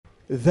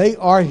They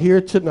are here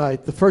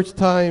tonight. The first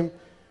time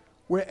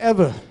we're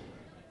ever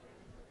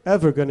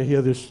going to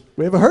hear this.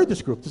 We ever heard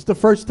this group. This is the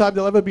first time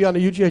they'll ever be on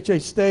the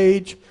UGHA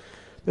stage.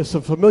 There's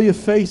some familiar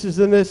faces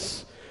in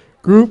this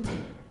group.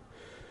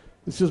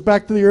 This goes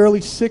back to the early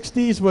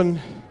 60s when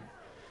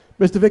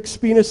Mr. Vic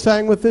Spina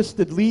sang with us,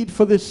 the lead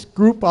for this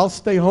group, I'll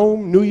Stay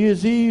Home, New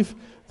Year's Eve,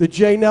 the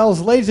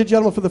Jaynells. Ladies and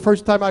gentlemen, for the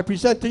first time I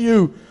present to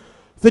you,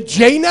 the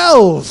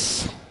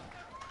Jaynells.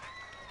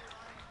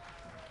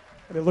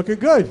 And they're looking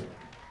good.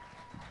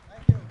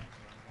 Thank you.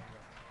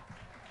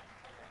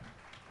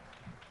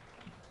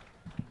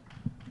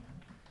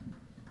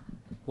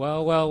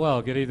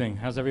 Well, good evening.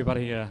 How's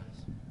everybody?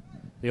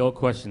 The old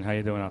question, how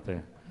you doing out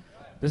there?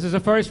 This is a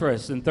first for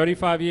us. In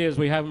 35 years,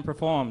 we haven't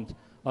performed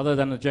other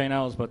than the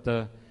Jaynells,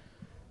 but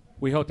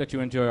we hope that you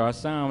enjoy our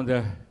sound.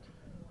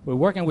 We're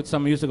working with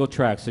some musical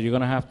tracks, so you're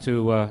going to have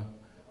to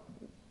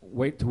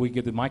wait till we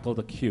give Michael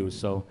the cue.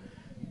 So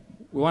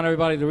we want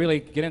everybody to really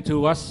get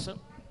into us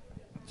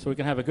so we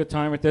can have a good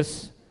time with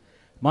this.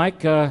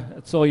 Mike,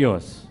 it's all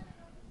yours.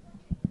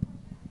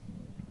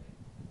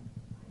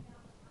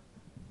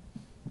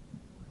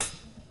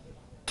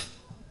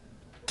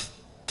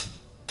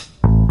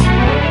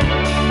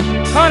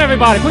 Come on,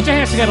 everybody, put your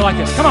hands together like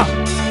this. Come on,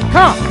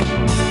 come on.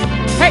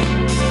 Hey.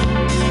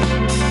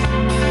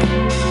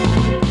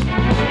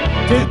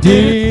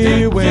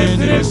 Dear, when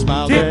you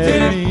smiled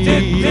at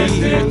me,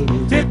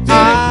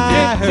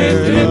 I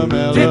heard a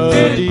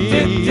melody.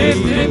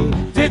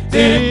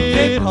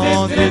 It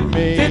haunted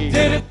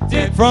me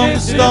from the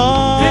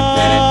start.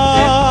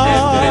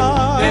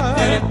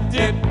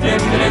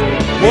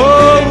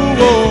 Whoa,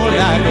 whoa,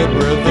 like a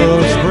breath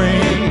of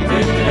spring,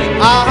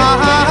 I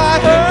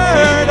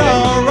heard a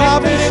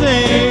robin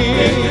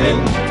sing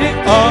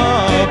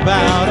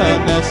about a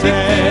nest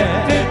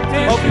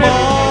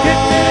apart.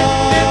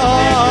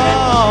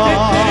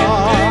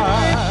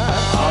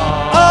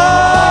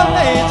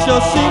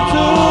 Seem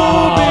to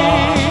be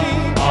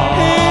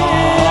in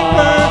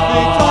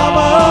perfect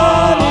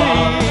harmony,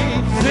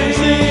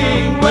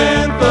 sing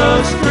with the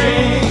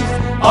strings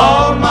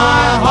of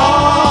my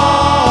heart.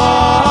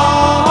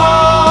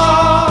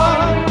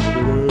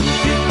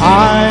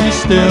 I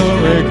still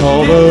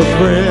recall the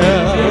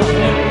thrill.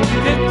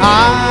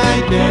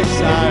 I guess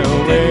I